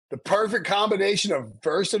The perfect combination of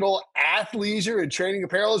versatile athleisure and training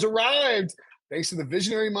apparel has arrived. Thanks to the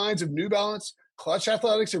visionary minds of New Balance, Clutch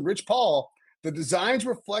Athletics, and Rich Paul, the designs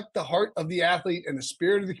reflect the heart of the athlete and the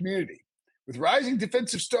spirit of the community. With rising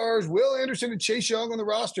defensive stars Will Anderson and Chase Young on the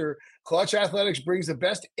roster, Clutch Athletics brings the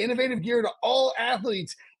best innovative gear to all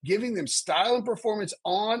athletes, giving them style and performance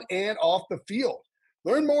on and off the field.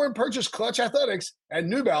 Learn more and purchase Clutch Athletics at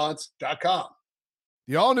newbalance.com.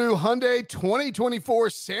 The all-new Hyundai 2024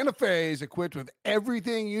 Santa Fe is equipped with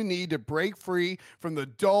everything you need to break free from the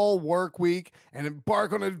dull work week and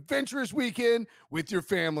embark on an adventurous weekend with your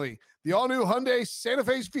family. The all-new Hyundai Santa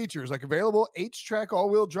Fe's features like available H-Track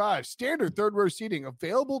all-wheel drive, standard third-row seating,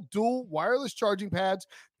 available dual wireless charging pads,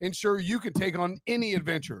 ensure you can take on any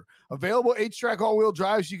adventure. Available H-Track all-wheel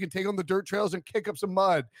drives so you can take on the dirt trails and kick up some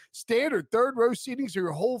mud. Standard third-row seating so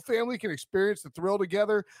your whole family can experience the thrill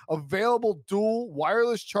together. Available dual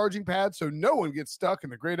wireless charging pads so no one gets stuck in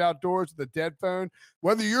the great outdoors with a dead phone.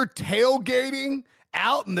 Whether you're tailgating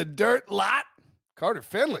out in the dirt lot, Carter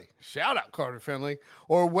Finley, shout out Carter Finley,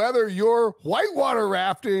 or whether you're whitewater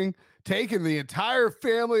rafting, taking the entire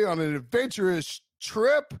family on an adventurous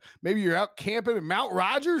trip, maybe you're out camping at Mount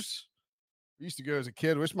Rogers. I used to go as a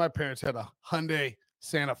kid. Wish my parents had a Hyundai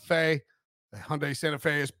Santa Fe. The Hyundai Santa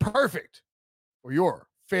Fe is perfect for your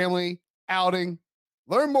family outing.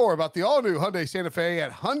 Learn more about the all-new Hyundai Santa Fe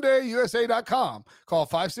at HyundaiUSA.com. Call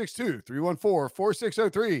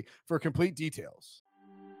 562-314-4603 for complete details.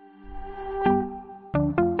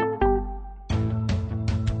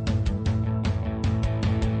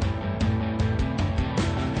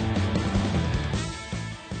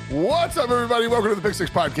 What's up, everybody? Welcome to the Pick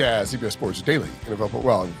Six Podcast, CBS Sports Daily NFL.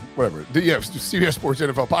 Well, whatever. Yeah, CBS Sports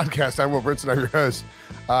NFL Podcast. I'm Will Brinson. I'm your host.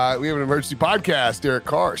 We have an emergency podcast. Derek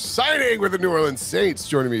Carr signing with the New Orleans Saints.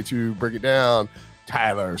 Joining me to break it down,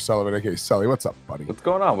 Tyler Sullivan, aka Sully. What's up, buddy? What's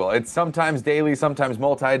going on? Well, it's sometimes daily, sometimes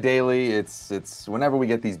multi-daily. It's whenever we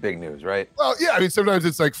get these big news, right? Well, yeah. I mean, sometimes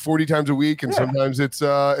it's like 40 times a week, and sometimes it's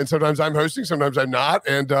and sometimes I'm hosting, sometimes I'm not,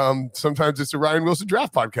 and sometimes it's a Ryan Wilson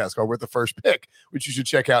draft podcast called "With the First Pick," which you should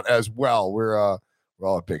check out as well. We're all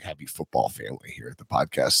a big happy football family here at the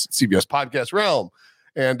podcast, CBS Podcast Realm.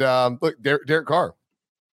 And look, Derek Carr.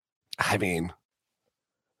 I mean,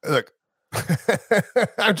 look.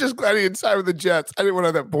 I'm just glad he didn't sign with the Jets. I didn't want to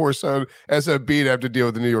have that poor son SOB to have to deal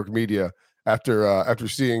with the New York media after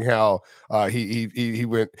seeing how he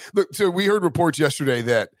went. Look, so we heard reports yesterday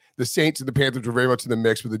that the Saints and the Panthers were very much in the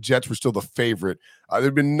mix, but the Jets were still the favorite.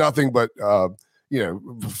 There'd been nothing but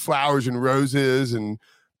flowers and roses and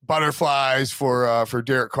butterflies for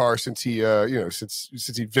Derek Carr since he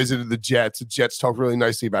since he visited the Jets. The Jets talked really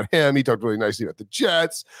nicely about him. He talked really nicely about the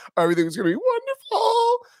Jets. Everything was going to be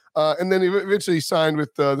wonderful. And then he eventually signed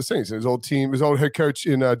with the Saints and his old team, his old head coach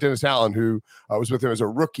in Dennis Allen, who was with him as a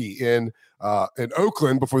rookie in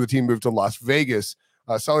Oakland before the team moved to Las Vegas.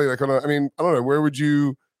 Sully, I don't know, where would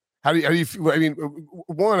you? How do you feel? I mean,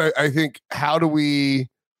 one, I think,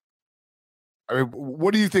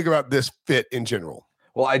 what do you think about this fit in general?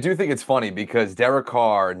 Well, I do think it's funny because Derek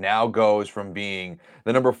Carr now goes from being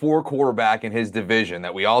the number 4 quarterback in his division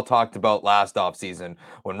that we all talked about last offseason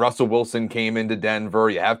when Russell Wilson came into Denver.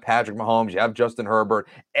 You have Patrick Mahomes, you have Justin Herbert.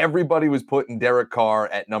 Everybody was putting Derek Carr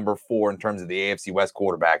at number 4 in terms of the AFC West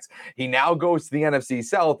quarterbacks. He now goes to the NFC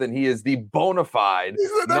South, and he is the bona fide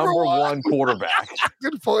number one quarterback.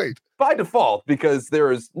 Good point. By default, because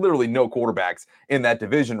there is literally no quarterbacks in that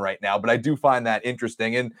division right now, but I do find that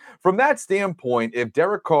interesting. And from that standpoint, if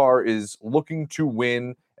Derek Carr is looking to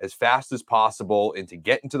win as fast as possible and to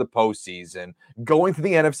get into the postseason, going to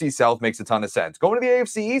the NFC South makes a ton of sense. Going to the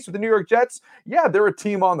AFC East with the New York Jets, yeah, they're a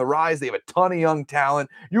team on the rise. They have a ton of young talent.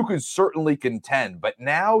 You can certainly contend, but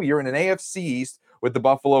now you're in an AFC East with the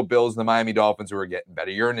Buffalo Bills and the Miami Dolphins who are getting better.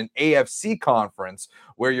 You're in an AFC conference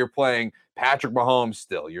where you're playing Patrick Mahomes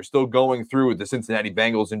still. You're still going through with the Cincinnati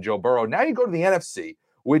Bengals and Joe Burrow. Now you go to the NFC,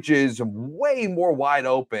 which is way more wide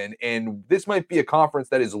open, and this might be a conference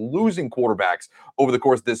that is losing quarterbacks over the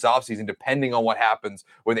course of this offseason, depending on what happens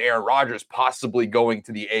with Aaron Rodgers possibly going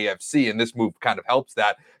to the AFC, and this move kind of helps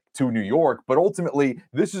that to New York. But ultimately,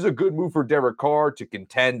 this is a good move for Derek Carr to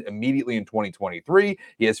contend immediately in 2023.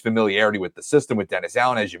 He has familiarity with the system with Dennis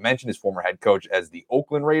Allen, as you mentioned, his former head coach as the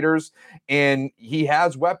Oakland Raiders. And he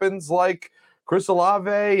has weapons like Chris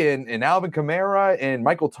Olave and Alvin Kamara and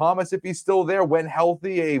Michael Thomas, if he's still there, when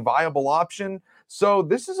healthy, a viable option. So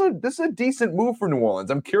this is a decent move for New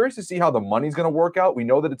Orleans. I'm curious to see how the money's going to work out. We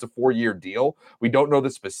know that it's a 4-year deal. We don't know the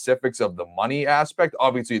specifics of the money aspect.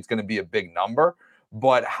 Obviously, it's going to be a big number.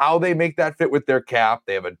 But how they make that fit with their cap,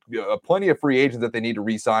 they have a plenty of free agents that they need to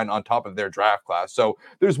re-sign on top of their draft class. So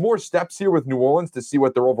there's more steps here with New Orleans to see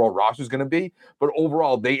what their overall roster is going to be. But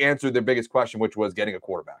overall, they answered their biggest question, which was getting a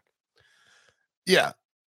quarterback. Yeah.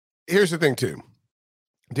 Here's the thing, too.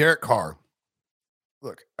 Derek Carr.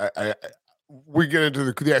 Look, we get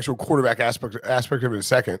into the actual quarterback aspect of it in a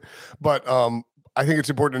second. But I think it's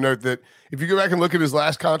important to note that if you go back and look at his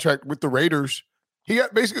last contract with the Raiders, he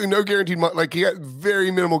got basically no guaranteed money. Like, he got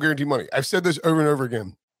very minimal guaranteed money. I've said this over and over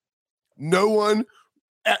again.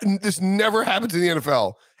 This never happens in the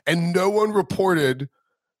NFL, and no one reported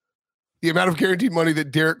the amount of guaranteed money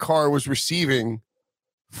that Derek Carr was receiving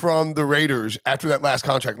from the Raiders after that last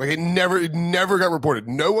contract. Like, it never got reported.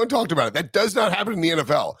 No one talked about it. That does not happen in the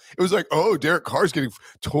NFL. It was like, oh, Derek Carr's getting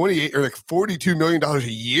 28 or like $42 million a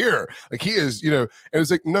year. Like, he is, and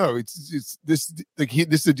it's like, no, it's this, like,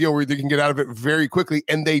 this is a deal where they can get out of it very quickly.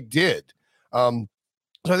 And they did. So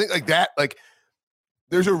I think like that, like,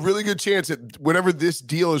 there's a really good chance that whenever this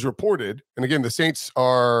deal is reported, and again, I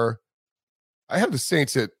have the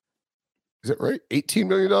Saints at, is that right? $18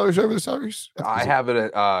 million over the salaries? I have it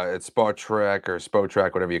at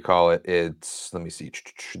Spotrac, whatever you call it. It's, let me see.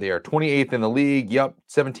 They are 28th in the league. Yep,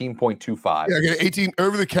 17.25. Yeah, again, 18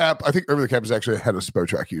 over the cap. I think over the cap is actually ahead of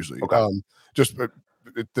Spotrac usually. Okay. There's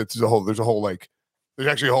actually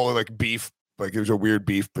a whole like beef. Like, there's a weird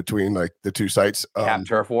beef between like the two sites. Cap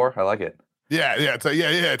turf war. I like it. Yeah.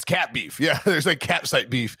 It's cap beef. Yeah, there's like cap site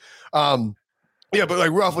beef. Yeah, but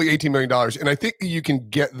like roughly $18 million. And I think you can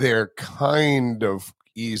get there kind of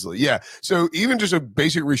easily. Yeah. So even just a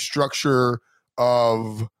basic restructure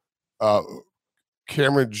of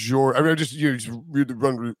Cameron Jordan. I mean, just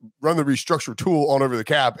run the restructure tool on over the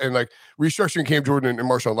cap, and like restructuring Cam Jordan and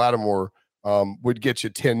Marshawn Lattimore would get you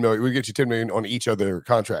 $10 million on each of their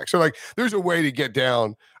contracts. So like there's a way to get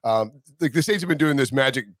down. Like the Saints have been doing this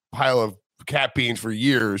magic pile of cap beans for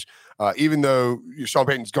years. Even though Sean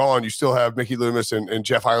Payton's gone, you still have Mickey Loomis and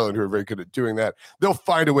Jeff Ireland who are very good at doing that. They'll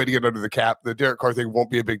find a way to get under the cap. The Derek Carr thing won't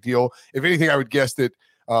be a big deal. If anything, I would guess that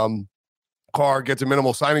Carr gets a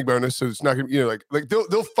minimal signing bonus, so it's not going to, like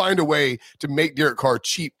they'll find a way to make Derek Carr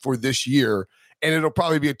cheap for this year, and it'll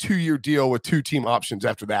probably be a 2-year deal with 2 team options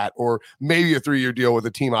after that, or maybe a 3-year deal with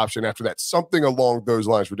a team option after that. Something along those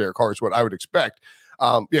lines for Derek Carr is what I would expect.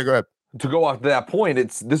 Yeah, go ahead. To go off to that point,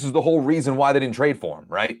 this is the whole reason why they didn't trade for him,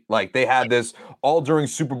 right? Like, they had this all during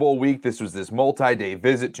Super Bowl week. This was this multi-day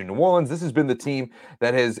visit to New Orleans. This has been the team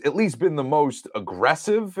that has at least been the most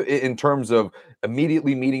aggressive in terms of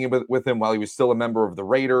immediately meeting with him while he was still a member of the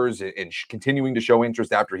Raiders and continuing to show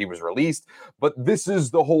interest after he was released. But this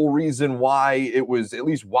is the whole reason why it was at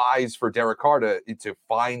least wise for Derek Carr to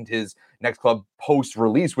find his next club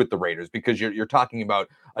post-release with the Raiders, because you're talking about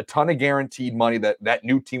a ton of guaranteed money that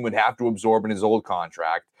new team would have to absorb in his old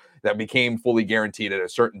contract that became fully guaranteed at a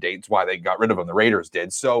certain date. It's why they got rid of him. The Raiders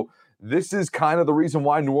did. So this is kind of the reason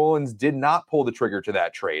why New Orleans did not pull the trigger to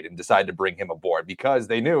that trade and decide to bring him aboard, because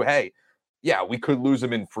they knew, hey, yeah, we could lose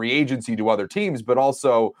him in free agency to other teams, but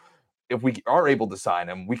also if we are able to sign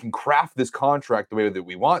him, we can craft this contract the way that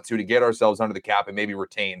we want to get ourselves under the cap and maybe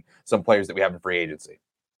retain some players that we have in free agency.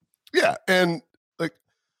 Yeah, and like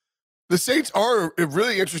the Saints are a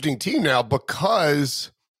really interesting team now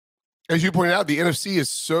because, as you pointed out, the NFC is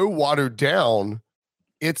so watered down.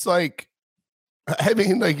 It's like, I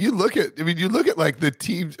mean, like you look at like the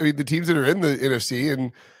teams that are in the NFC,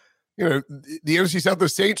 and the NFC South, the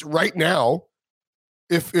Saints right now,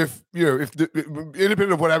 if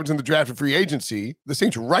independent of what happens in the draft and free agency, the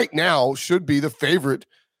Saints right now should be the favorite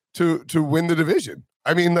to win the division.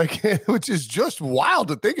 I mean, like, which is just wild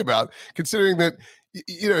to think about, considering that,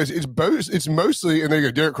 it's mostly, and there you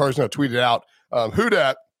go, Derek Carr's now tweeted out, who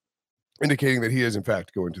dat, indicating that he is in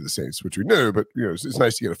fact going to the Saints, which we knew, but it's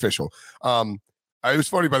nice to get official. It was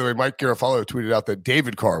funny, by the way, Mike Garafolo tweeted out that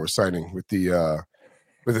David Carr was signing with the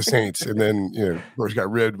Saints, and then of course got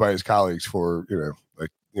ribbed by his colleagues for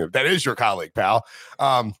that is your colleague, pal.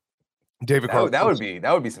 David Carr. That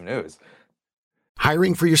would be some news.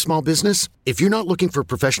 Hiring for your small business? If you're not looking for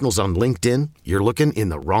professionals on LinkedIn, you're looking in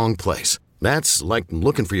the wrong place. That's like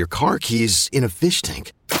looking for your car keys in a fish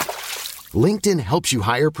tank. LinkedIn helps you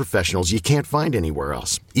hire professionals you can't find anywhere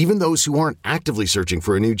else, even those who aren't actively searching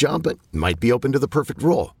for a new job but might be open to the perfect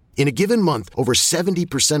role. In a given month, over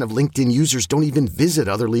 70% of LinkedIn users don't even visit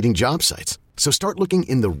other leading job sites. So start looking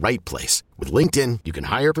in the right place. With LinkedIn, you can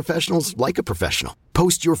hire professionals like a professional.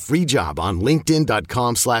 Post your free job on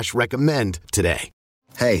linkedin.com/recommend today.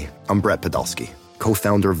 Hey, I'm Brett Podolsky.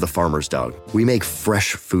 co-founder of The Farmer's Dog. We make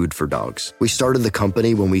fresh food for dogs. We started the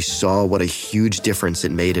company when we saw what a huge difference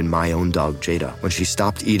it made in my own dog, Jada, when she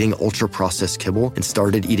stopped eating ultra-processed kibble and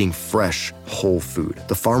started eating fresh, whole food.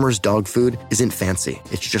 The Farmer's Dog food isn't fancy.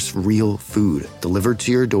 It's just real food delivered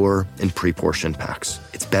to your door in pre-portioned packs.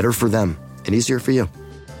 It's better for them and easier for you.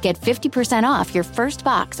 Get 50% off your first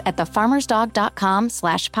box at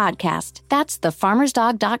thefarmersdog.com/podcast. That's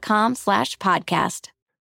thefarmersdog.com/podcast.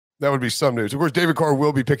 That would be some news. Of course, David Carr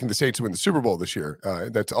will be picking the Saints to win the Super Bowl this year.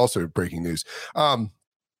 That's also breaking news. I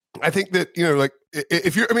think that, like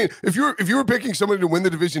if you were picking somebody to win the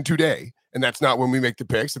division today, and that's not when we make the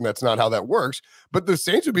picks, and that's not how that works, but the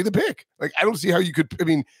Saints would be the pick. Like, I don't see how you could. I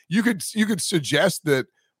mean, you could suggest that.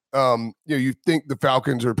 You think the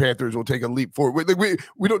Falcons or Panthers will take a leap forward.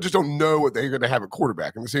 We don't know what they're going to have at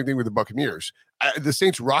quarterback, and the same thing with the Buccaneers. The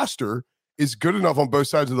Saints roster is good enough on both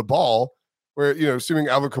sides of the ball, where assuming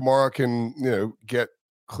Alvin Kamara can get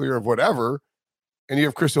clear of whatever, and you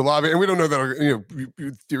have Chris Olave, and we don't know that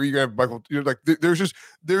theory you're gonna have Michael.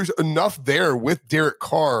 There's enough there with Derek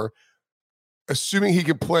Carr, assuming he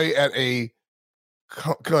can play at a.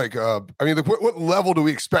 What level do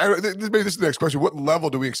we expect? Maybe this is the next question. What level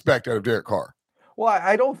do we expect out of Derek Carr? Well,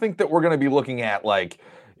 I don't think that we're going to be looking at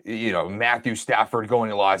Matthew Stafford going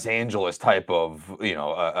to Los Angeles type of,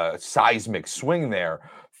 a seismic swing there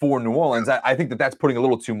for New Orleans. I think that that's putting a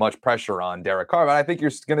little too much pressure on Derek Carr, but I think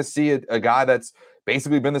you're going to see a guy that's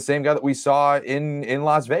basically been the same guy that we saw in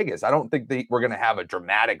Las Vegas. I don't think that we're going to have a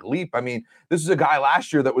dramatic leap. I mean, this is a guy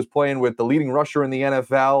last year that was playing with the leading rusher in the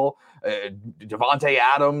NFL, Devontae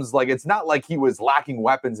Adams. Like, it's not like he was lacking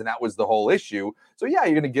weapons and that was the whole issue. So yeah,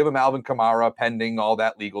 you're going to give him Alvin Kamara pending all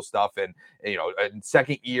that legal stuff, and a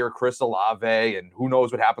second year Chris Olave, and who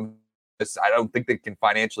knows what happens. I don't think they can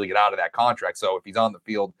financially get out of that contract. So if he's on the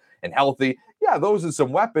field and healthy, yeah, those are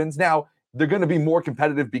some weapons. Now, they're going to be more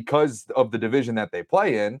competitive because of the division that they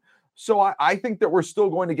play in. So I think that we're still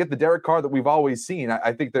going to get the Derek Carr that we've always seen.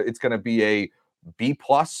 I think that it's going to be a B+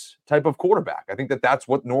 type of quarterback. I think that that's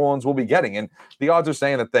what New Orleans will be getting. And the odds are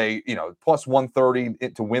saying that they, plus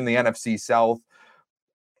 130 to win the NFC South.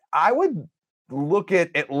 I would look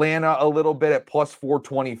at Atlanta a little bit at plus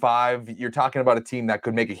 425. You're talking about a team that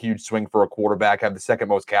could make a huge swing for a quarterback, have the second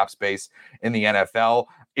most cap space in the NFL.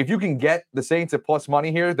 If you can get the Saints at plus money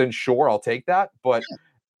here, then sure, I'll take that. But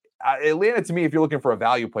Atlanta, to me, if you're looking for a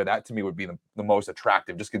value play, that to me would be the most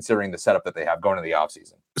attractive, just considering the setup that they have going into the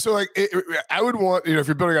offseason. So, I would want, if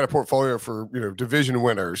you're building out a portfolio for, division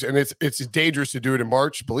winners, and it's dangerous to do it in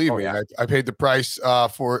March, believe me. Yeah. I paid the price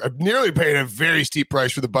I've nearly paid a very steep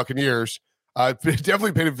price for the Buccaneers.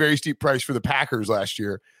 Definitely paid a very steep price for the Packers last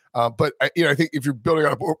year. But I think if you're building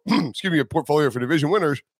out a portfolio for division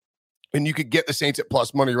winners, and you could get the Saints at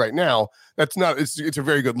plus money right now, it's a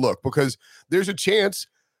very good look, because there's a chance.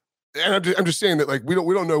 And I'm just saying that, we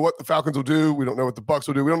don't know what the Falcons will do. We don't know what the Bucs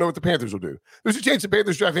will do. We don't know what the Panthers will do. There's a chance the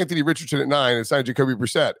Panthers draft Anthony Richardson at 9 and sign Jacoby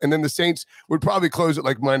Brissett, and then the Saints would probably close at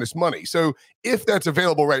minus money. So if that's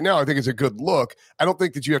available right now, I think it's a good look. I don't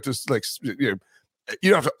think that you have to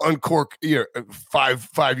you don't have to uncork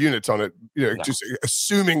five units on it, just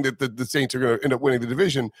assuming that the Saints are going to end up winning the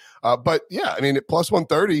division. But yeah, I mean, at plus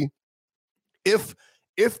 130, if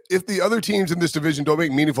the other teams in this division don't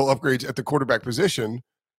make meaningful upgrades at the quarterback position.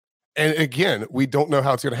 And again, we don't know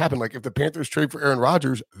how it's going to happen. Like, if the Panthers trade for Aaron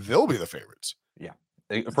Rodgers, they'll be the favorites. Yeah,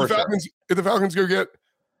 if the Falcons go get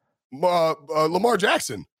Lamar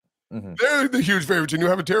Jackson, they're the huge favorites, and you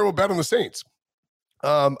have a terrible bet on the Saints.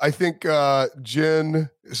 I think Jen,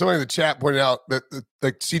 somebody in the chat pointed out that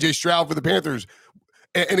CJ Stroud for the Panthers.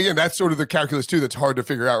 And again, that's sort of the calculus too that's hard to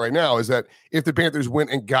figure out right now, is that if the Panthers went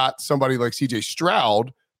and got somebody like CJ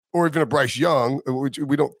Stroud or even a Bryce Young, which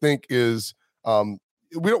we don't think is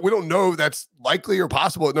we don't know if that's likely or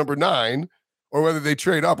possible at number 9, or whether they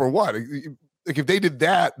trade up or what. Like, if they did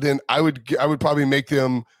that, then I would probably make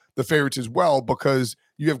them the favorites as well, because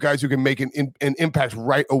you have guys who can make an impact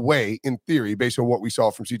right away, in theory, based on what we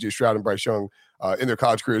saw from CJ Stroud and Bryce Young in their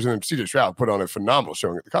college careers. And then CJ Stroud put on a phenomenal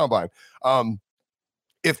showing at the Combine.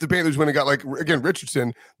 If the Panthers went and got,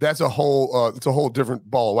 Richardson, that's a whole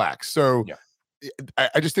different ball of wax. So yeah.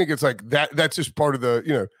 I just think it's that's just part of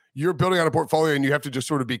the, you're building out a portfolio, and you have to just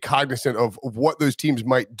sort of be cognizant of what those teams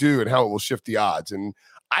might do and how it will shift the odds. And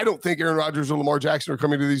I don't think Aaron Rodgers or Lamar Jackson are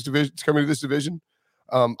coming to this division.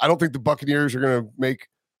 I don't think the Buccaneers are going to make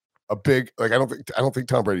a big, I don't think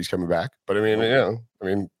Tom Brady's coming back, but I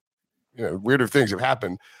mean, weirder things have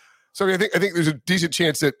happened. So I think there's a decent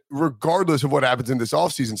chance that regardless of what happens in this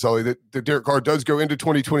offseason, Sully, that Derek Carr does go into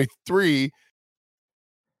 2023.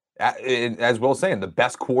 As Will's saying, the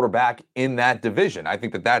best quarterback in that division. I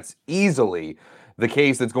think that that's easily the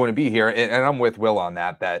case that's going to be here. And I'm with Will on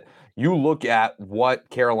that you look at what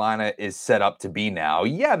Carolina is set up to be now.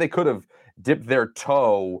 Yeah, they could have dipped their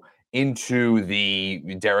toe into the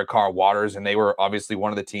Derek Carr waters, and they were obviously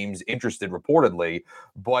one of the teams interested reportedly.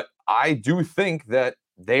 But I do think that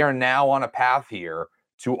they are now on a path here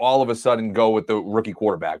to all of a sudden go with the rookie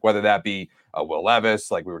quarterback, whether that be Will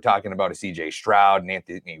Levis, like we were talking about, a CJ Stroud and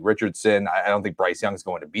Anthony Richardson. I don't think Bryce Young's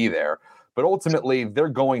going to be there. But ultimately, they're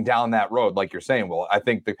going down that road, like you're saying. Well, I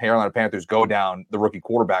think the Carolina Panthers go down the rookie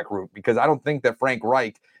quarterback route because I don't think that Frank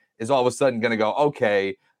Reich is all of a sudden going to go,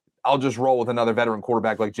 okay, I'll just roll with another veteran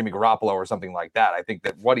quarterback like Jimmy Garoppolo or something like that. I think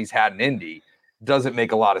that what he's had in Indy doesn't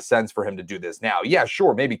make a lot of sense for him to do this now. Yeah,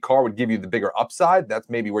 sure, maybe Carr would give you the bigger upside. That's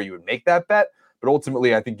maybe where you would make that bet. But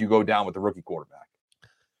ultimately, I think you go down with the rookie quarterback.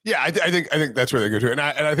 Yeah, I think that's where they go to. And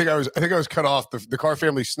I think I was cut off. The Carr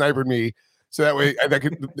family sniped me. So that way,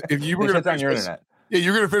 if you were going to on your internet, yeah,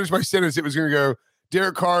 you're going to finish my sentence. It was going to go,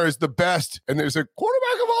 Derek Carr is the best, and there's a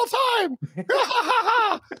quarterback of all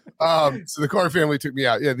time. So the Carr family took me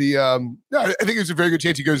out. Yeah, I think it's a very good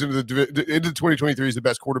chance he goes into 2023 as the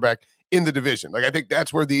best quarterback in the division. Like I think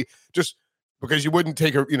that's where just because you wouldn't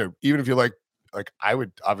take even if you like I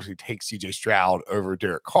would obviously take CJ Stroud over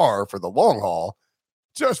Derek Carr for the long haul,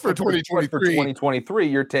 just for 2023. For 2023,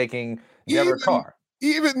 you're taking Derek Carr.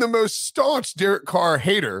 Even the most staunch Derek Carr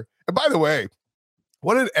hater. And by the way,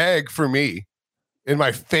 what an egg for me in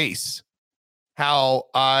my face, how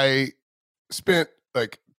I spent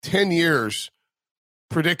like 10 years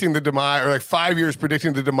predicting the demise, or like 5 years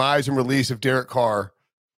predicting the demise and release of Derek Carr.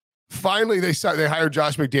 Finally, they hired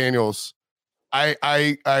Josh McDaniels. I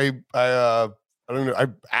don't know. I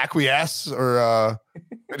acquiesce or I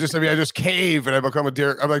just cave and I become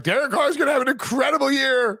I'm like, Derek Carr's going to have an incredible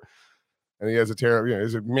year. And he has a terrible,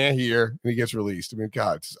 he's a man year, and he gets released. I mean,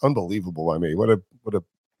 God, it's unbelievable by me. What a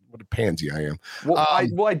pansy I am. Well,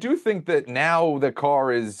 I do think that now that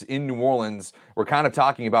Carr is in New Orleans, we're kind of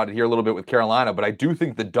talking about it here a little bit with Carolina, but I do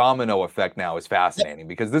think the domino effect now is fascinating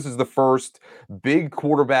because this is the first big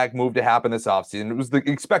quarterback move to happen this offseason. It was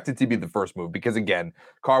expected to be the first move because, again,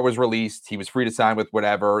 Carr was released. He was free to sign with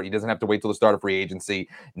whatever. He doesn't have to wait till the start of free agency.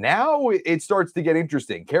 Now it starts to get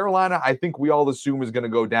interesting. Carolina, I think we all assume is going to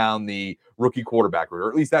go down the rookie quarterback route, or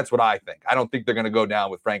at least that's what I think. I don't think they're going to go down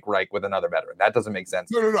with Frank Reich with another veteran. That doesn't make sense.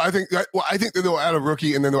 No. I think that they'll add a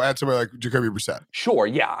rookie and then they'll add somebody like Jacoby Brissett. Sure.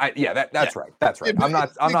 Yeah. That's right. That's right. I'm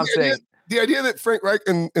not saying the idea that Frank Reich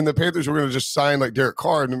and the Panthers were going to just sign like Derek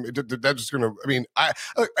Carr and that's just going to. I mean, I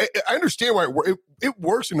understand why it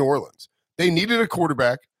works in New Orleans. They needed a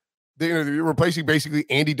quarterback. They're replacing basically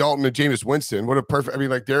Andy Dalton and Jameis Winston. What a perfect. I mean,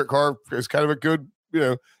 like Derek Carr is kind of a good.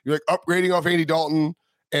 You're like upgrading off Andy Dalton.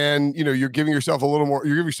 And, you're giving yourself a little more,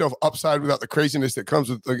 you're giving yourself upside without the craziness that comes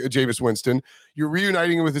with Jameis Winston. You're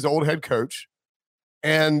reuniting him with his old head coach.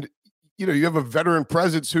 And, you have a veteran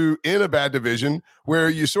presence who in a bad division where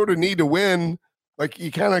you sort of need to win. Like you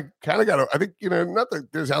kind of got to, I think, not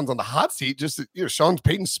that there's sounds on the hot seat, just that, Sean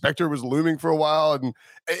Payton's specter was looming for a while. And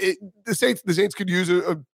the Saints could use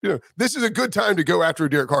this is a good time to go after a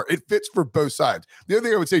Derek Carr. It fits for both sides. The other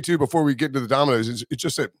thing I would say too, before we get into the dominoes is it's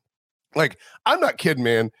just that, like, I'm not kidding,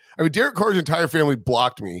 man. I mean, Derek Carr's entire family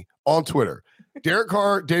blocked me on Twitter. Derek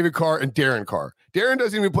Carr, David Carr, and Darren Carr. Darren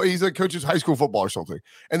doesn't even play. He's like coaches high school football or something.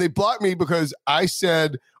 And they blocked me because I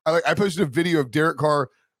said, I posted a video of Derek Carr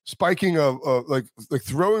spiking like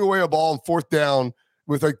throwing away a ball on fourth down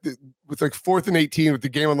with 4th and 18 with the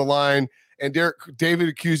game on the line. And David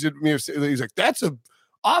accused me of, he's like, that's a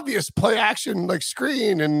obvious play action like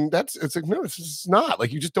screen, and it's like, no, it's not.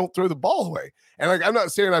 Like, you just don't throw the ball away. And like, I'm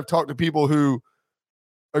not saying I've talked to people who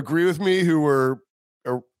agree with me who were,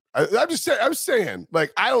 I'm saying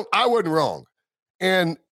like I wasn't wrong.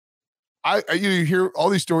 And you hear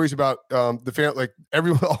all these stories about the fan, like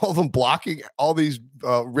everyone, all of them blocking all these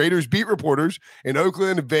Raiders beat reporters in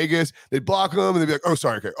Oakland and Vegas. They'd block them and they'd be like, oh,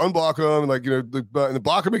 sorry, okay, unblock them, and like, and they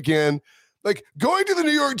block them again. Like, going to the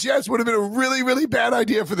New York Jets would have been a really, really bad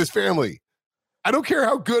idea for this family. I don't care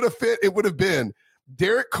how good a fit it would have been.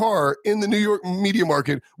 Derek Carr in the New York media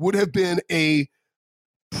market would have been a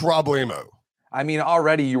problemo. I mean,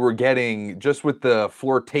 already you were getting, just with the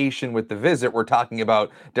flirtation with the visit, we're talking about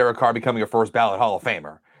Derek Carr becoming a first ballot Hall of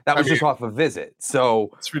Famer. That was just off a visit. So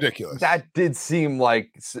it's ridiculous. That did seem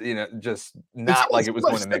like, just not like it was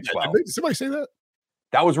going to mix well. Did somebody say that?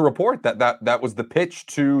 That was a report that was the pitch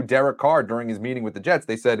to Derek Carr during his meeting with the Jets.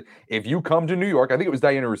 They said, if you come to New York, I think it was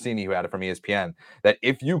Diana Rossini who had it from ESPN, that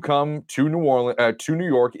if you come to New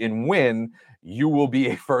York and win, you will be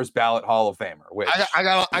a first ballot Hall of Famer. Which I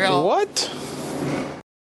got what?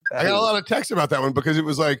 I got a lot of texts about that one because it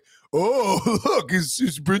was like, oh, look,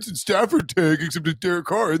 it's Brinson Stafford tag, except it's Derek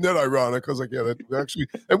Carr. Isn't that ironic? I was like, yeah,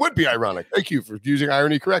 that would be ironic. Thank you for using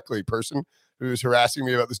irony correctly, person who is harassing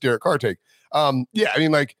me about this Derek Carr take. Yeah, I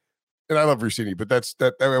mean, like, and I love Rossini, but that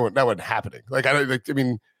wasn't happening. Like, I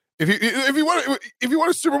mean, if you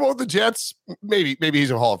want a Super Bowl with the Jets, maybe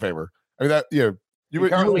he's a Hall of Famer. I mean, that He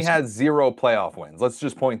currently has 0 playoff wins. Let's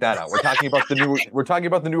just point that out. We're talking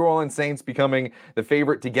about the New Orleans Saints becoming the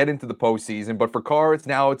favorite to get into the postseason. But for Carr,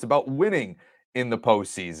 it's about winning in the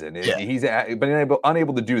postseason. He's been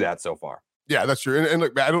unable to do that so far. Yeah, that's true. And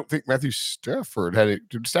look, I don't think Matthew Stafford had it.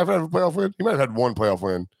 Did Stafford have a playoff win? He might have had 1 playoff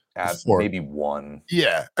win. Maybe 1.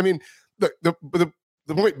 Yeah, I mean, the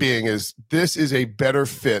point being is this is a better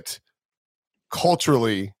fit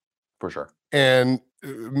culturally, for sure, and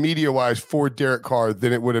media-wise for Derek Carr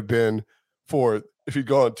than it would have been for if he'd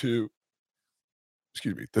gone to,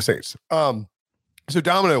 the Saints. So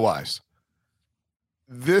domino-wise,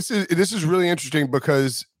 this is really interesting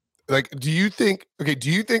because, like, do you think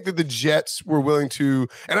that the Jets were willing to,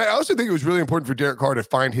 and I also think it was really important for Derek Carr to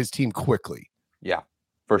find his team quickly. Yeah,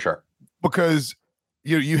 for sure. Because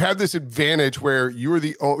you have this advantage where you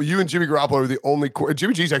and Jimmy Garoppolo are the only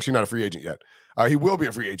Jimmy G's actually not a free agent yet. He will be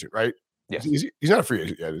a free agent, right? Yes. He's not a free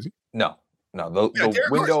agent yet, is he? No. The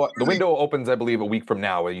window opens, I believe, a week from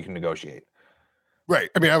now where you can negotiate. Right.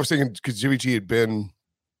 I mean, I was thinking because Jimmy G had been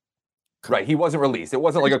right. He wasn't released. It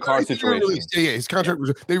wasn't like a Carr situation. Yeah. His contract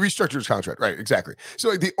was. They restructured his contract. Right. Exactly. So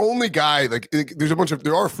like the only guy, like, there's a bunch of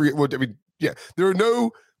there are free. Well, I mean, yeah, there are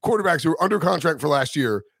no quarterbacks who are under contract for last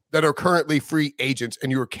year that are currently free agents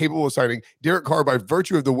and you are capable of signing. Derek Carr, by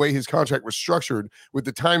virtue of the way his contract was structured, with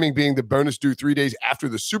the timing being the bonus due 3 days after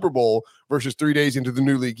the Super Bowl versus 3 days into the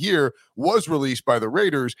new league year, was released by the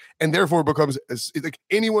Raiders and therefore becomes like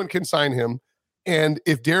anyone can sign him. And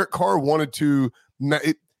if Derek Carr wanted to,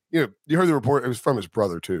 you heard the report, it was from his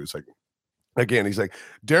brother too. It's like, again, he's like,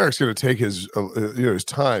 Derek's going to take his his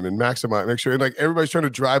time and maximize, make sure, and like everybody's trying to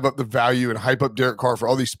drive up the value and hype up Derek Carr for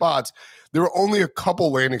all these spots. There were only a couple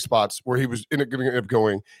landing spots where he was going to end up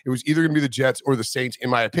going. It was either going to be the Jets or the Saints, in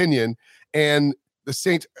my opinion. And the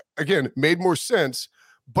Saints, again, made more sense.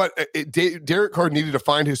 But Derek Carr needed to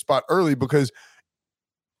find his spot early because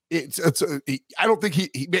I don't think he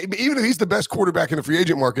even if he's the best quarterback in the free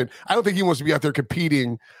agent market, I don't think he wants to be out there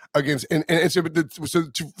competing against. And so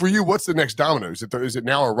for you, what's the next domino? Is it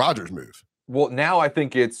now a Rodgers move? Well, now I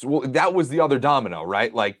think that was the other domino,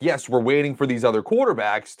 right? Like, yes, we're waiting for these other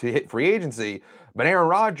quarterbacks to hit free agency, but Aaron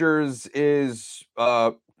Rodgers is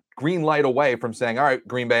green light away from saying, all right,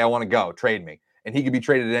 Green Bay, I want to go, trade me. And he could be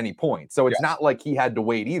traded at any point. So it's not like he had to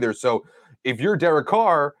wait either. So if you're Derek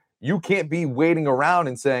Carr, you can't be waiting around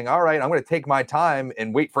and saying, all right, I'm going to take my time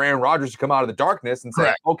and wait for Aaron Rodgers to come out of the darkness and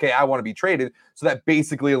say, okay, I want to be traded. So that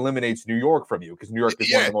basically eliminates New York from you because New York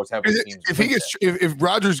is one of the most heavy teams. If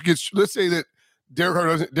Rodgers gets, let's say that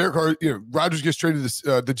Derek Carr, Rodgers gets traded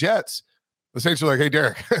to the Jets, the Saints are like, hey,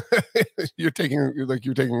 Derek, you're not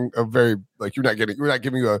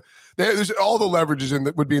giving you there's all the leverages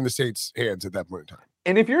that would be in the Saints' hands at that point in time.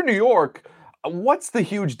 And if you're New York, what's the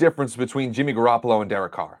huge difference between Jimmy Garoppolo and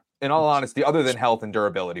Derek Carr? In all honesty, other than health and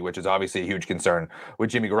durability, which is obviously a huge concern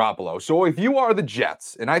with Jimmy Garoppolo. So if you are the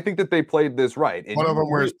Jets, and I think that they played this right. One of them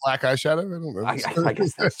wears black eyeshadow? I don't know. I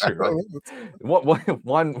guess that's true. Right? One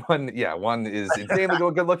is insanely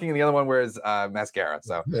good looking, and the other one wears mascara.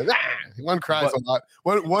 So one cries a lot.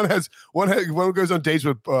 One goes on dates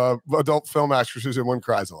with adult film actresses, and one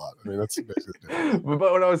cries a lot. I mean, that's basically. But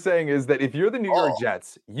what I was saying is that if you're the New York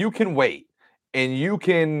Jets, you can wait. And you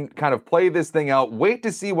can kind of play this thing out, wait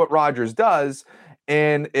to see what Rodgers does.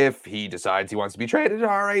 And if he decides he wants to be traded,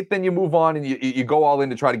 all right, then you move on and you go all in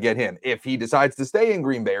to try to get him. If he decides to stay in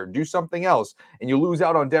Green Bay or do something else and you lose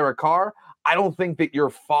out on Derek Carr, I don't think that you're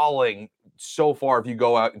falling so far if you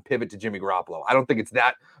go out and pivot to Jimmy Garoppolo. I don't think it's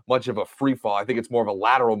that much of a free fall. I think it's more of a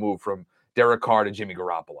lateral move from Derek Carr to Jimmy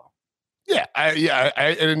Garoppolo. Yeah,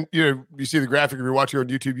 and you see the graphic if you're watching on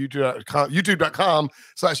YouTube,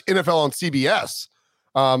 youtube.com/NFL on CBS.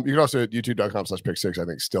 You can also at youtube.com/pick6, I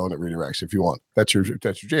think, still in it redirects if you want. That's your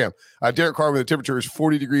jam. Derek Carr, when the temperature is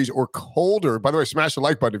 40 degrees or colder. By the way, smash the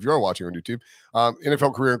like button if you are watching on YouTube.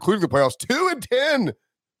 NFL career, including the playoffs, 2-10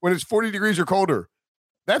 when it's 40 degrees or colder.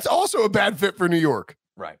 That's also a bad fit for New York.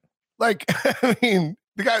 Right. Like, I mean,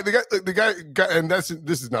 the guy, and it's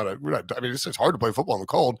hard to play football in the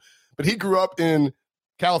cold. But he grew up in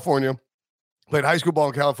California, played high school ball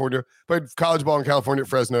in California, played college ball in California at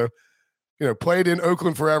Fresno, played in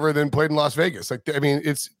Oakland forever, then played in Las Vegas. Like, I mean,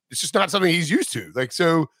 it's just not something he's used to. Like,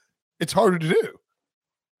 so it's harder to do.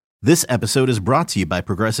 This episode is brought to you by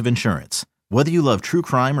Progressive Insurance. Whether you love true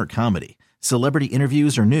crime or comedy, celebrity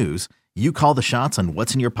interviews or news, you call the shots on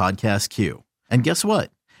what's in your podcast queue. And guess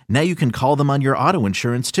what? Now you can call them on your auto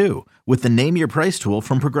insurance too with the Name Your Price tool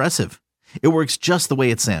from Progressive. It works just the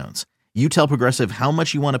way it sounds. You tell Progressive how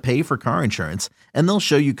much you want to pay for car insurance, and they'll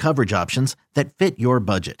show you coverage options that fit your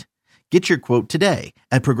budget. Get your quote today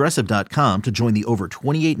at Progressive.com to join the over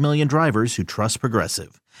 28 million drivers who trust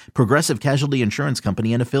Progressive. Progressive Casualty Insurance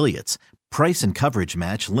Company and Affiliates. Price and coverage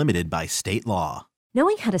match limited by state law.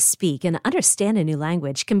 Knowing how to speak and understand a new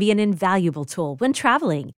language can be an invaluable tool when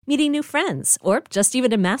traveling, meeting new friends, or just even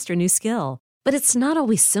to master a new skill. But it's not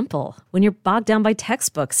always simple when you're bogged down by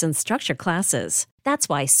textbooks and structured classes. That's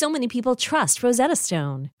why so many people trust Rosetta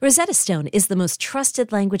Stone. Rosetta Stone is the most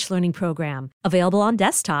trusted language learning program, available on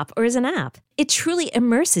desktop or as an app. It truly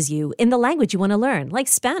immerses you in the language you want to learn, like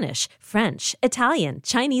Spanish, French, Italian,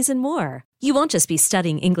 Chinese, and more. You won't just be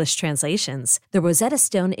studying English translations. The Rosetta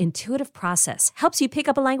Stone intuitive process helps you pick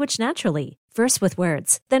up a language naturally, first with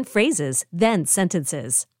words, then phrases, then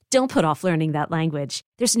sentences. Don't put off learning that language.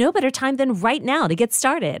 There's no better time than right now to get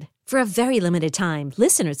started. For a very limited time,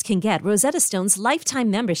 listeners can get Rosetta Stone's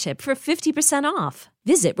lifetime membership for 50% off.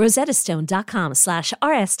 Visit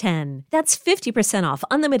rosettastone.com/rs10. That's 50% off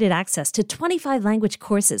unlimited access to 25 language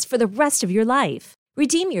courses for the rest of your life.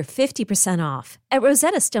 Redeem your 50% off at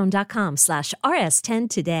rosettastone.com/rs10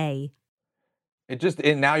 today.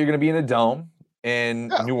 Now you're going to be in a dome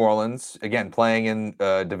in New Orleans, again, playing in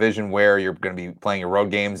a division where you're going to be playing your road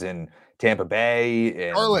games in Tampa Bay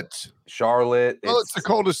and Charlotte. Charlotte's the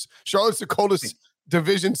coldest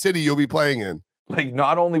division city you'll be playing in. Like,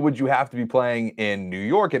 not only would you have to be playing in New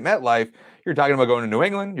York at MetLife, you're talking about going to New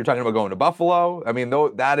England. You're talking about going to Buffalo. I mean, though,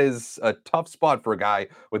 that is a tough spot for a guy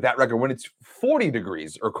with that record when it's 40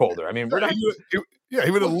 degrees or colder. I mean, he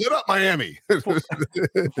would have lit up Miami.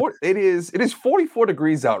 It is 44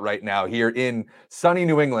 degrees out right now here in sunny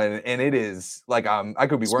New England, and it is like I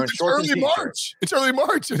could be wearing shorts and t-shirts. It's early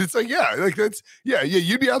March, and it's like you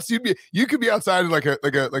could be outside in like a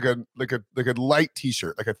light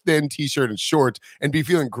t-shirt, like a thin t-shirt and shorts, and be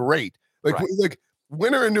feeling great. Like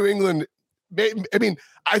winter in New England. I mean,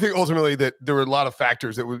 I think ultimately that there were a lot of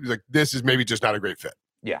factors that was like, this is maybe just not a great fit.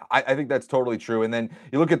 Yeah, I think that's totally true. And then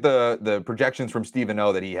you look at the projections from Stephen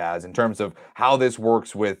O that he has in terms of how this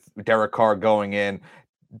works with Derek Carr going in.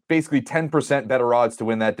 Basically 10% better odds to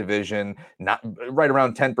win that division, not right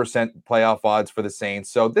around 10% playoff odds for the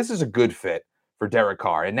Saints. So this is a good fit for Derek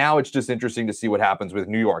Carr. And now it's just interesting to see what happens with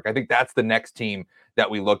New York. I think that's the next team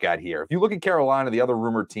that we look at here. If you look at Carolina, the other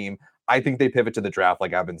rumored team, I think they pivot to the draft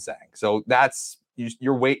like I've been saying. So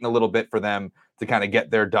you're waiting a little bit for them to kind of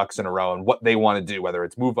get their ducks in a row and what they want to do, whether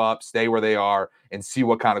it's move up, stay where they are, and see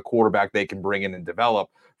what kind of quarterback they can bring in and develop.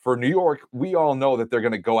 For New York, we all know that they're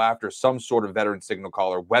going to go after some sort of veteran signal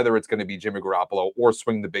caller, whether it's going to be Jimmy Garoppolo or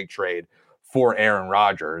swing the big trade for Aaron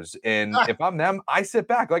Rodgers. And if I'm them, I sit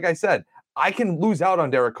back. Like I said, I can lose out on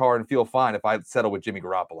Derek Carr and feel fine if I settle with Jimmy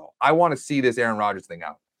Garoppolo. I want to see this Aaron Rodgers thing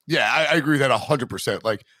out. Yeah, I agree with that 100%.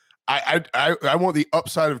 Like, I want the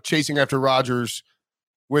upside of chasing after Rodgers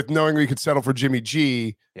with knowing we could settle for Jimmy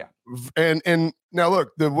G. Yeah. And now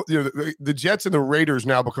look, the Jets and the Raiders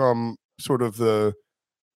now become sort of the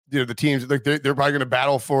teams like they're probably going to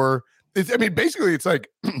battle for. Basically it's like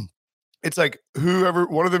whoever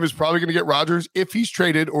one of them is probably going to get Rodgers if he's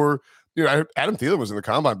traded, or Adam Thielen was in the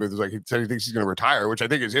combine booth. He said he thinks he's going to retire, which I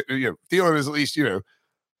think is Thielen is at least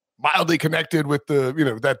mildly connected with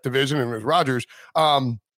that division and with Rodgers.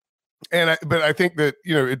 But I think that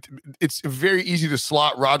it's very easy to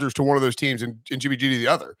slot Rodgers to one of those teams and Jimmy G to the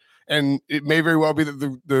other, and it may very well be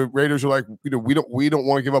that the Raiders are like, we don't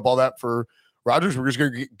want to give up all that for Rodgers. We're just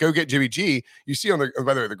going to go get Jimmy G. You see by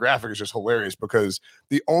the way, the graphic is just hilarious because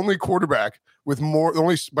the only quarterback with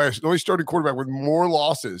only starting quarterback with more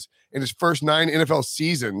losses in his first 9 NFL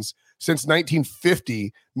seasons since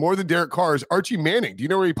 1950, more than Derek Carr, is Archie Manning. Do you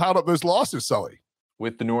know where he piled up those losses, Sully?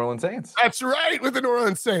 With the New Orleans Saints. That's right, with the New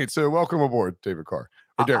Orleans Saints. So welcome aboard, David Carr.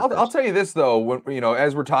 I'll tell you this, though, when,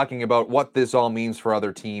 as we're talking about what this all means for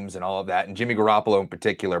other teams and all of that, and Jimmy Garoppolo in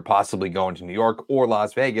particular, possibly going to New York or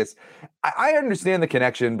Las Vegas, I understand the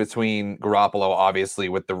connection between Garoppolo, obviously,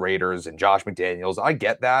 with the Raiders and Josh McDaniels. I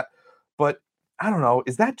get that. But I don't know.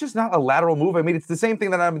 Is that just not a lateral move? I mean, it's the same thing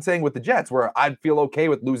that I've been saying with the Jets, where I'd feel okay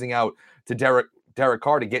with losing out to Derek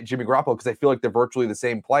Carr to get Jimmy Garoppolo because I feel like they're virtually the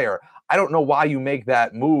same player. I don't know why you make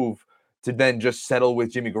that move to then just settle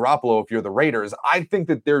with Jimmy Garoppolo if you're the Raiders. I think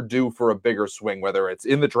that they're due for a bigger swing, whether it's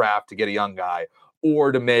in the draft to get a young guy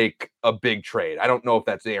or to make a big trade. I don't know if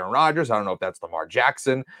that's Aaron Rodgers. I don't know if that's Lamar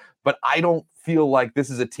Jackson, but I don't feel like this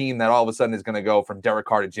is a team that all of a sudden is going to go from Derek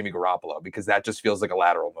Carr to Jimmy Garoppolo because that just feels like a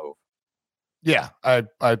lateral move. Yeah, I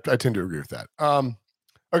tend to agree with that.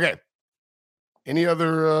 Okay. Any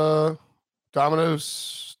other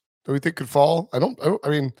dominoes that we think could fall? I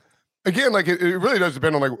mean, again, like it really does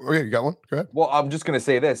depend on like, oh yeah, you got one? Go ahead. Well, I'm just going to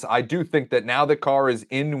say this. I do think that now that Carr is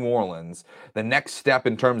in New Orleans, the next step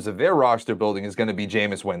in terms of their roster building is going to be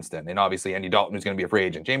Jameis Winston. And obviously Andy Dalton, who's going to be a free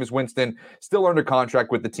agent. Jameis Winston still under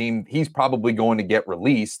contract with the team. He's probably going to get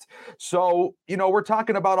released. So, we're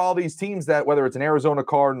talking about all these teams that, whether it's an Arizona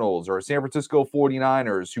Cardinals or a San Francisco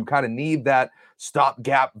 49ers, who kind of need that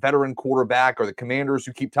stopgap veteran quarterback, or the Commanders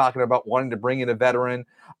who keep talking about wanting to bring in a veteran.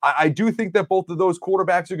 I do think that both of those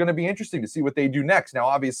quarterbacks are going to be interesting to see what they do next. Now,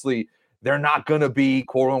 obviously, they're not going to be,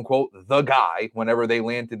 quote unquote, the guy whenever they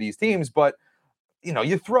land to these teams. But,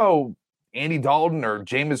 you throw Andy Dalton or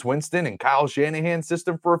Jameis Winston and Kyle Shanahan's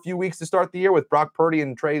system for a few weeks to start the year with Brock Purdy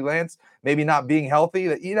and Trey Lance maybe not being healthy.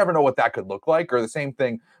 You never know what that could look like. Or the same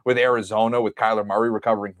thing with Arizona with Kyler Murray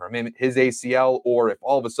recovering from his ACL, or if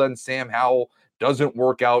all of a sudden Sam Howell doesn't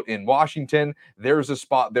work out in Washington, there's a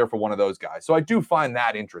spot there for one of those guys. So I do find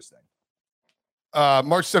that interesting.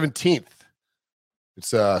 March 17th.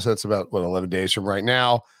 So that's about 11 days from right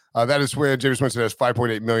now. That is when Jameis Winston has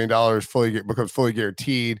 $5.8 million becomes fully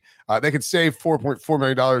guaranteed. They could save $4.4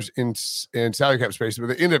 million in salary cap space, but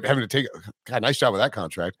they end up having to take a nice job with that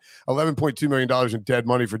contract. $11.2 million in dead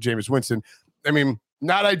money for Jameis Winston. I mean,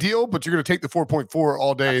 not ideal, but you're going to take the 4.4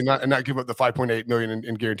 all day and not give up the 5.8 million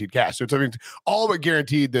in guaranteed cash. So it's all but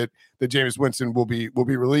guaranteed that Jameis Winston will be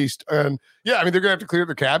released. And yeah, I mean, they're going to have to clear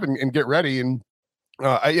the cap and get ready. And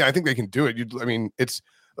I think they can do it. It's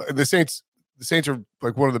the Saints. The Saints are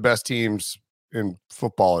like one of the best teams in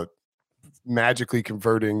football at magically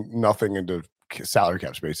converting nothing into salary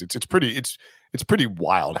cap space. It's pretty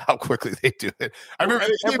wild how quickly they do it. I remember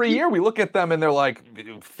every year we look at them and they're like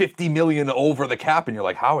 50 million over the cap, and you're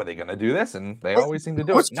like, how are they going to do this? And they always seem to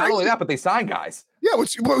do it. Not only that, but they sign guys. Yeah,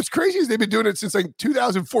 what's crazy is they've been doing it since like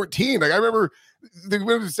 2014. Like I remember they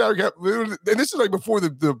went into the salary cap, and this is like before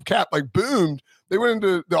the cap like boomed. They went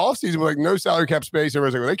into the offseason with like no salary cap space.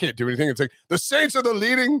 Everyone's like, well, they can't do anything. It's like the Saints are the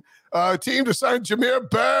leading team to sign Jameer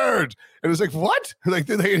Byrd. And it's like, what? Like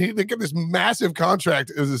they get this massive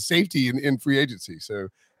contract as a safety in free agency. So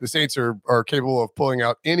the Saints are capable of pulling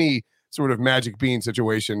out any sort of magic bean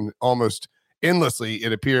situation almost endlessly,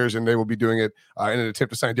 it appears, and they will be doing it in an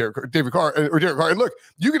attempt to sign David Carr or Derek Carr. And look,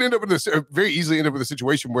 you could end up with this very easily end up with a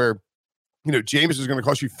situation where Jameis is going to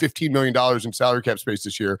cost you $15 million in salary cap space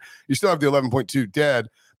this year. You still have the 11.2 dead,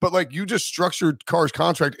 but like you just structured Carr's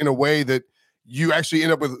contract in a way that you actually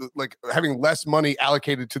end up with like having less money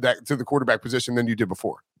allocated to the quarterback position than you did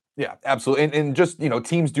before. Yeah, absolutely. And just,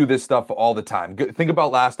 teams do this stuff all the time. Think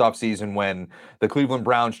about last offseason when the Cleveland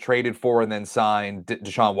Browns traded for and then signed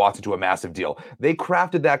Deshaun Watson to a massive deal. They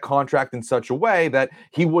crafted that contract in such a way that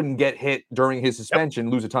he wouldn't get hit during his suspension,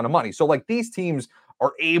 lose a ton of money. So like these teams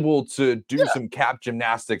are able to do some cap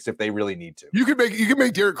gymnastics if they really need to. You can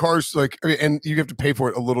make Derek Carr's and you have to pay for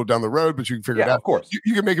it a little down the road, but you can figure it out. Of course,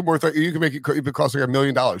 you can make it more. You can make it cost like $1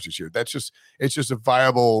 million this year. It's just a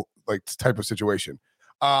viable like type of situation.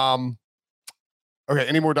 Okay,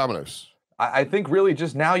 any more dominoes? I think really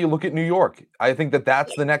just now you look at New York. I think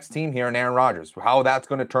that's the next team here in Aaron Rodgers. How that's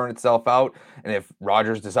going to turn itself out, and if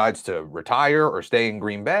Rodgers decides to retire or stay in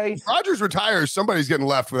Green Bay. If Rodgers retires, somebody's getting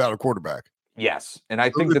left without a quarterback. Yes, and I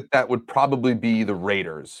think that would probably be the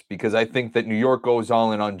Raiders, because I think that New York goes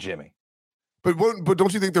all in on Jimmy. But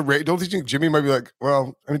don't you think don't you think Jimmy might be like,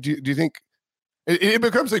 well, I mean, do you think it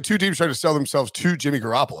becomes like two teams trying to sell themselves to Jimmy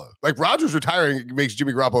Garoppolo? Like Rodgers retiring makes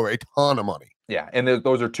Jimmy Garoppolo a ton of money. Yeah, and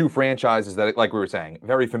those are two franchises that, like we were saying,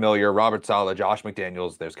 very familiar. Robert Saleh, Josh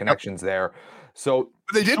McDaniels. There's connections there. So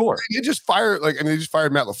but they did just fire they just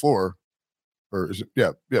fired Matt LaFleur, or is it?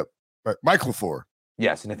 Yeah, right, Mike LaFleur.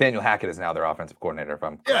 Yes, Nathaniel Hackett is now their offensive coordinator. If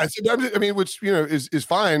I'm correct. Yeah, I mean, which is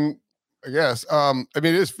fine, I guess. I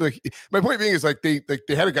mean, it's like my point being is like they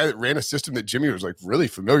had a guy that ran a system that Jimmy was like really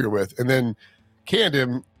familiar with, and then canned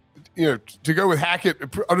him, to go with Hackett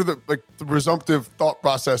under the presumptive thought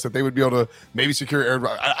process that they would be able to maybe secure Aaron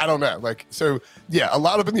Rodgers. I don't know. Like, so yeah, a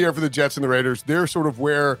lot up in the air for the Jets and the Raiders. They're sort of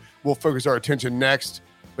where we'll focus our attention next.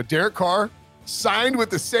 But Derek Carr signed with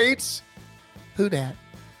the Saints. Who dat?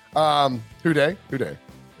 Who day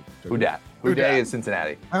is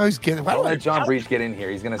Cincinnati. I always get it. Why don't let John Breach get in here?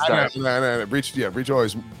 He's going to start. No. Breach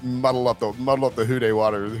always muddle up the who day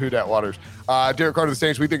waters, who dat waters. Derek Carr to the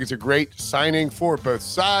Saints. We think it's a great signing for both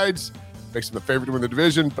sides. Makes them the favorite to win the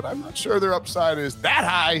division, but I'm not sure their upside is that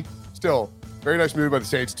high. Still, very nice move by the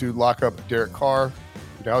Saints to lock up Derek Carr.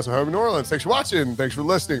 Dallas at home in New Orleans. Thanks for watching. Thanks for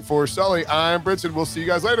listening. For Sully, I'm Brinson. We'll see you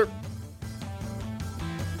guys later.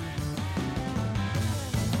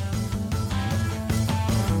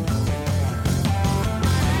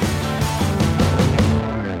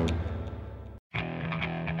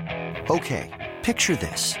 Okay, picture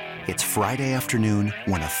this. It's Friday afternoon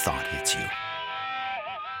when a thought hits you.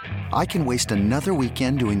 I can waste another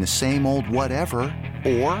weekend doing the same old whatever,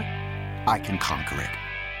 or I can conquer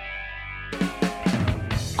it.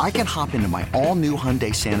 I can hop into my all-new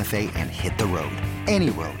Hyundai Santa Fe and hit the road. Any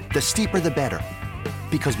road. The steeper, the better.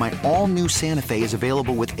 Because my all-new Santa Fe is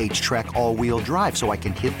available with H-Track all-wheel drive, so I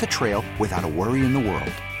can hit the trail without a worry in the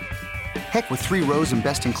world. Heck, with 3 rows and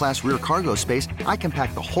best-in-class rear cargo space, I can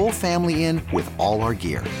pack the whole family in with all our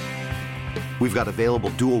gear. We've got available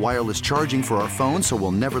dual wireless charging for our phones, so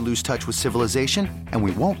we'll never lose touch with civilization, and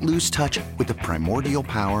we won't lose touch with the primordial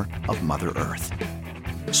power of Mother Earth.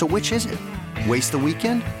 So which is it? Waste the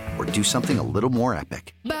weekend or do something a little more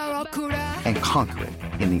epic? And conquer it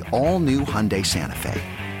in the all-new Hyundai Santa Fe.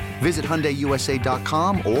 Visit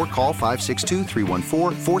HyundaiUSA.com or call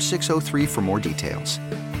 562-314-4603 for more details.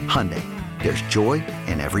 Hyundai, there's joy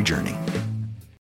in every journey.